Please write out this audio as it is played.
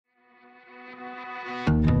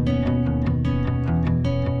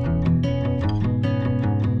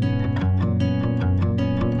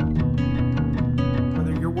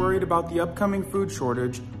about the upcoming food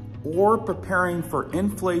shortage or preparing for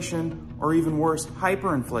inflation or even worse,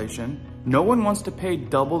 hyperinflation, no one wants to pay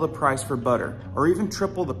double the price for butter or even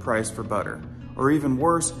triple the price for butter. Or even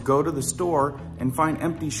worse, go to the store and find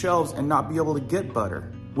empty shelves and not be able to get butter.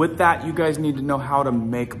 With that, you guys need to know how to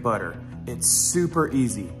make butter. It's super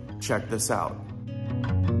easy. Check this out.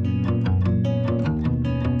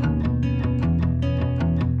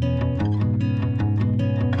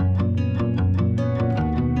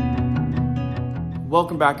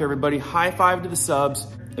 Welcome back, everybody. High five to the subs.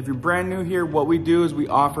 If you're brand new here, what we do is we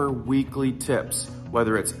offer weekly tips,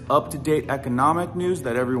 whether it's up-to-date economic news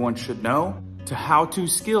that everyone should know, to how-to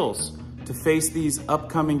skills to face these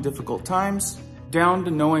upcoming difficult times, down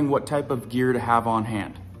to knowing what type of gear to have on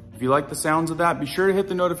hand. If you like the sounds of that, be sure to hit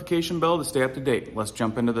the notification bell to stay up to date. Let's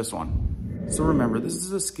jump into this one. So remember, this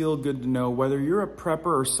is a skill good to know whether you're a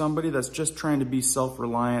prepper or somebody that's just trying to be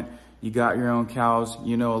self-reliant. You got your own cows,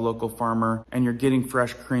 you know a local farmer, and you're getting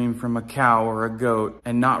fresh cream from a cow or a goat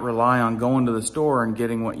and not rely on going to the store and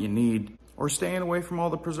getting what you need or staying away from all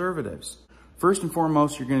the preservatives. First and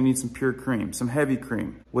foremost, you're gonna need some pure cream, some heavy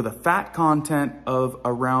cream with a fat content of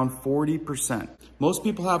around 40%. Most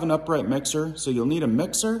people have an upright mixer, so you'll need a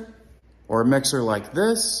mixer or a mixer like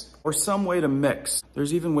this or some way to mix.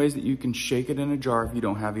 There's even ways that you can shake it in a jar if you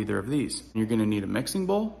don't have either of these. You're gonna need a mixing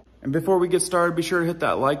bowl. And before we get started, be sure to hit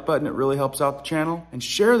that like button. It really helps out the channel. And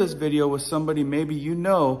share this video with somebody maybe you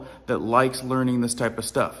know that likes learning this type of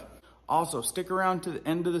stuff. Also, stick around to the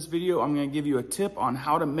end of this video. I'm gonna give you a tip on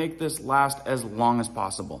how to make this last as long as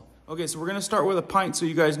possible. Okay, so we're gonna start with a pint so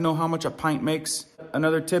you guys know how much a pint makes.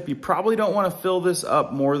 Another tip, you probably don't wanna fill this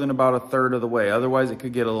up more than about 1/3 of the way. Otherwise, it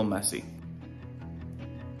could get a little messy.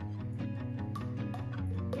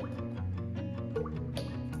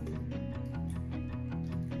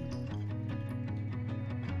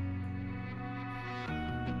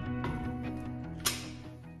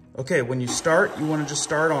 Okay, when you start, you want to just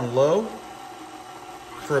start on low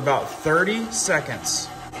for about 30 seconds.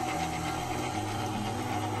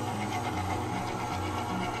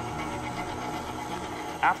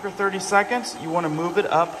 After 30 seconds, you want to move it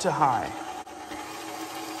up to high.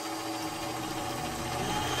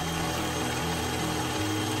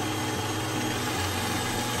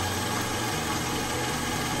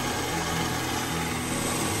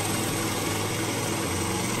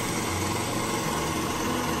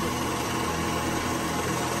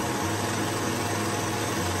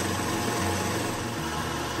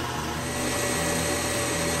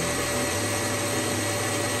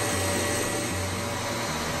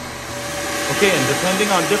 Okay, and depending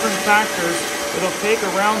on different factors, it'll take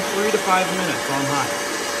around 3 to 5 minutes on high.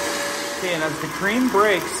 Okay, and as the cream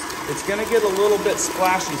breaks, it's gonna get a little bit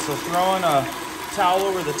splashy, so throwing a towel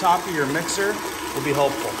over the top of your mixer will be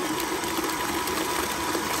helpful.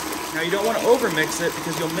 Now you don't wanna overmix it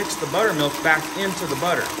because you'll mix the buttermilk back into the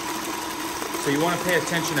butter. So you wanna pay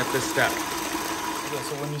attention at this step. Okay,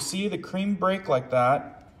 so when you see the cream break like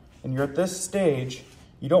that, and you're at this stage,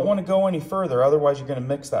 you don't want to go any further, otherwise you're going to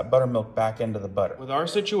mix that buttermilk back into the butter. With our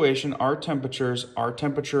situation, our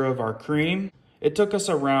temperature of our cream, it took us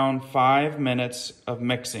around 5 minutes of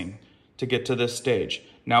mixing to get to this stage.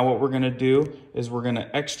 Now what we're going to do is we're going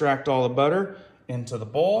to extract all the butter into the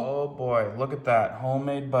bowl. Oh boy, look at that,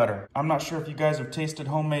 homemade butter. I'm not sure if you guys have tasted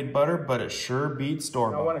homemade butter, but it sure beats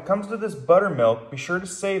store-bought. Now when it comes to this buttermilk, be sure to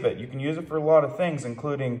save it. You can use it for a lot of things,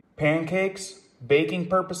 including pancakes, baking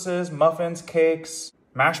purposes, muffins, cakes,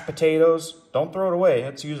 mashed potatoes. Don't throw it away,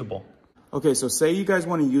 it's usable. Okay, so say you guys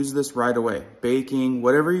want to use this right away. Baking,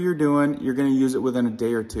 whatever you're doing, you're going to use it within a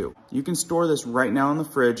day or two. You can store this right now in the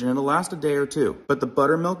fridge and it'll last a day or two. But the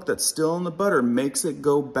buttermilk that's still in the butter makes it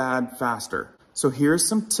go bad faster. So here's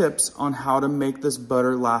some tips on how to make this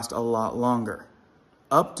butter last a lot longer.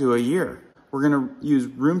 Up to a year. We're going to use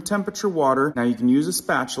room temperature water. Now you can use a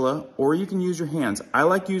spatula or you can use your hands. I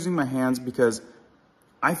like using my hands because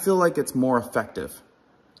I feel like it's more effective.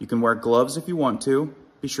 You can wear gloves if you want to.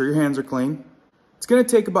 Be sure your hands are clean. It's gonna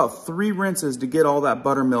take about 3 rinses to get all that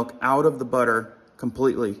buttermilk out of the butter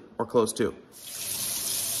completely or close to.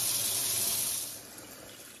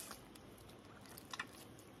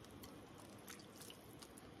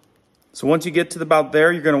 So once you get to about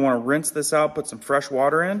there, you're gonna wanna rinse this out, put some fresh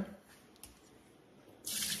water in.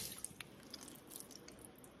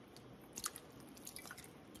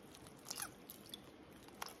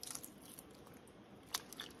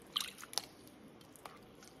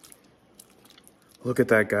 Look at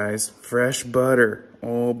that, guys. Fresh butter.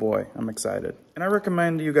 Oh boy, I'm excited. And I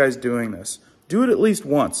recommend you guys doing this. Do it at least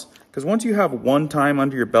once, because once you have one time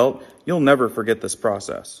under your belt, you'll never forget this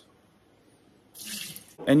process.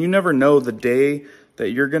 And you never know the day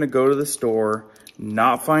that you're gonna go to the store,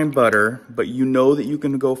 not find butter, but you know that you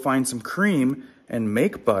can go find some cream and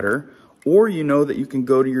make butter, or you know that you can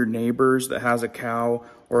go to your neighbors that has a cow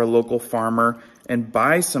or a local farmer and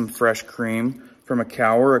buy some fresh cream from a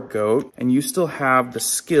cow or a goat, and you still have the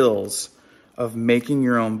skills of making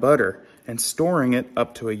your own butter and storing it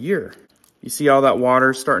up to a year. You see how that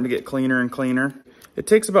water's starting to get cleaner and cleaner? It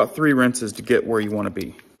takes about 3 rinses to get where you want to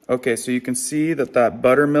be. Okay, so you can see that that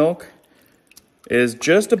buttermilk is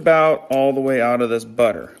just about all the way out of this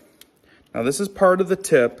butter. Now this is part of the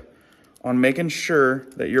tip on making sure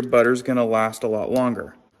that your butter's gonna last a lot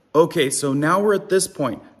longer. Okay, so now we're at this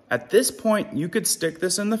point. At this point, you could stick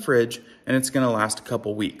this in the fridge and it's gonna last a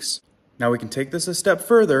couple weeks. Now we can take this a step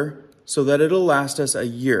further so that it'll last us a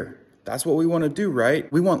year. That's what we wanna do,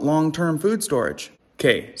 right? We want long-term food storage.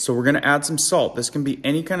 Okay, so we're gonna add some salt. This can be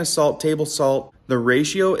any kind of salt, table salt. The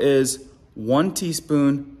ratio is 1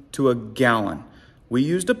 teaspoon to a gallon. We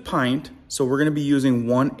used a pint, so we're gonna be using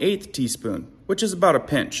 1/8 teaspoon, which is about a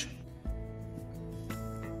pinch.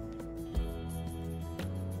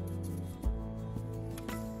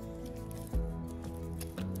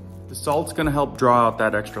 The salt's gonna help draw out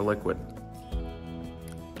that extra liquid.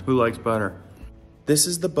 Who likes butter? This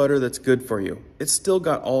is the butter that's good for you. It's still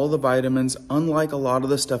got all the vitamins, unlike a lot of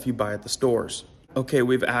the stuff you buy at the stores. Okay,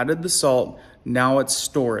 we've added the salt, now it's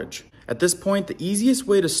storage. At this point, the easiest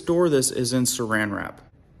way to store this is in saran wrap.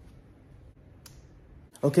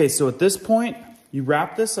 Okay, so at this point, you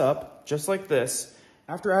wrap this up just like this.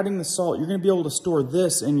 After adding the salt, you're gonna be able to store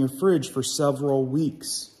this in your fridge for several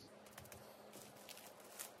weeks.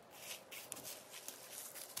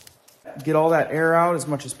 Get all that air out as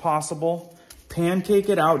much as possible. Pancake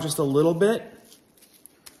it out just a little bit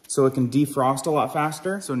so it can defrost a lot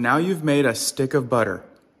faster. So now you've made a stick of butter,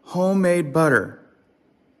 homemade butter,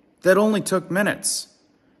 that only took minutes,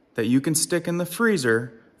 that you can stick in the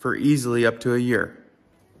freezer for easily up to a year.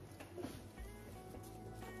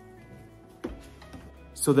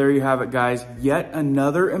 So there you have it, guys. Yet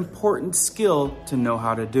another important skill to know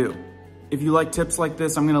how to do. If you like tips like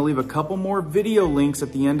this, I'm gonna leave a couple more video links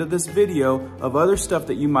at the end of this video of other stuff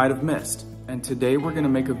that you might have missed. And today we're gonna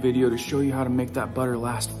make a video to show you how to make that butter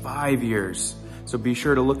last 5 years. So be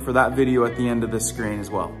sure to look for that video at the end of this screen as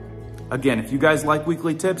well. Again, if you guys like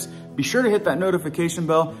weekly tips, be sure to hit that notification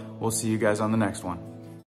bell. We'll see you guys on the next one.